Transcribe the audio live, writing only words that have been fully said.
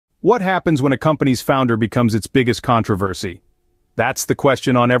What happens when a company's founder becomes its biggest controversy? That's the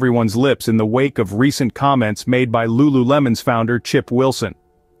question on everyone's lips in the wake of recent comments made by Lululemon's founder Chip Wilson.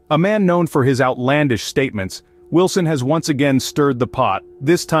 A man known for his outlandish statements, Wilson has once again stirred the pot,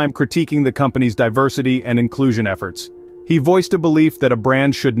 this time critiquing the company's diversity and inclusion efforts. He voiced a belief that a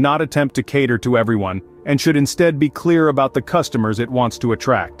brand should not attempt to cater to everyone, and should instead be clear about the customers it wants to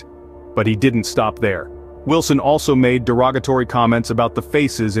attract. But he didn't stop there. Wilson also made derogatory comments about the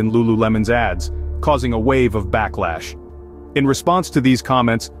faces in Lululemon's ads, causing a wave of backlash. In response to these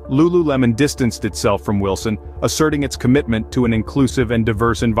comments, Lululemon distanced itself from Wilson, asserting its commitment to an inclusive and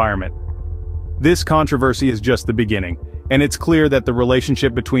diverse environment. This controversy is just the beginning, and it's clear that the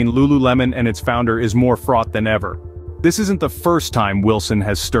relationship between Lululemon and its founder is more fraught than ever. This isn't the first time Wilson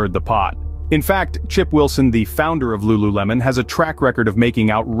has stirred the pot. In fact, Chip Wilson, the founder of Lululemon, has a track record of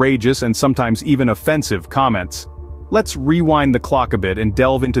making outrageous and sometimes even offensive comments. Let's rewind the clock a bit and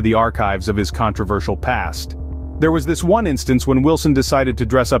delve into the archives of his controversial past. There was this one instance when Wilson decided to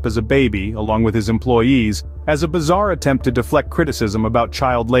dress up as a baby, along with his employees, as a bizarre attempt to deflect criticism about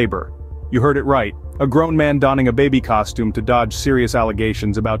child labor. You heard it right, a grown man donning a baby costume to dodge serious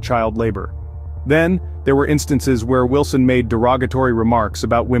allegations about child labor. Then, there were instances where Wilson made derogatory remarks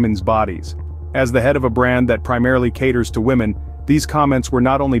about women's bodies. As the head of a brand that primarily caters to women, these comments were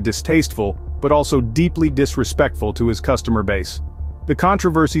not only distasteful, but also deeply disrespectful to his customer base. The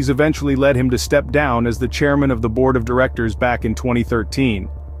controversies eventually led him to step down as the chairman of the board of directors back in 2013.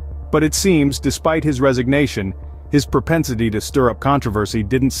 But it seems, despite his resignation, his propensity to stir up controversy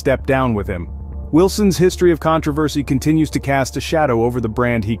didn't step down with him. Wilson's history of controversy continues to cast a shadow over the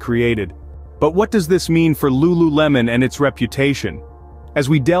brand he created. But what does this mean for Lululemon and its reputation? As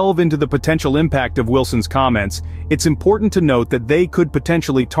we delve into the potential impact of Wilson's comments, it's important to note that they could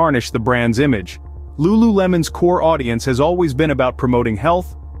potentially tarnish the brand's image. Lululemon's core audience has always been about promoting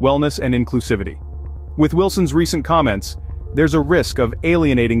health, wellness, and inclusivity. With Wilson's recent comments, there's a risk of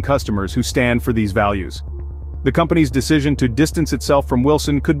alienating customers who stand for these values. The company's decision to distance itself from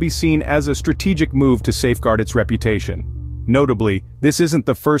Wilson could be seen as a strategic move to safeguard its reputation. Notably, this isn't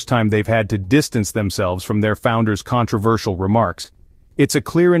the first time they've had to distance themselves from their founder's controversial remarks. It's a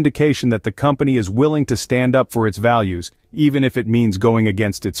clear indication that the company is willing to stand up for its values, even if it means going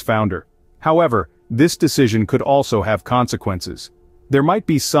against its founder. However, this decision could also have consequences. There might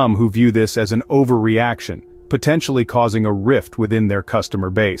be some who view this as an overreaction, potentially causing a rift within their customer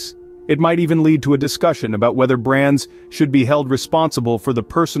base. It might even lead to a discussion about whether brands should be held responsible for the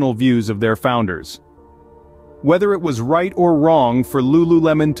personal views of their founders. Whether it was right or wrong for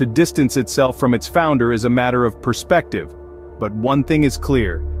Lululemon to distance itself from its founder is a matter of perspective. But one thing is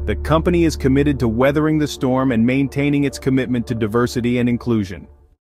clear, the company is committed to weathering the storm and maintaining its commitment to diversity and inclusion.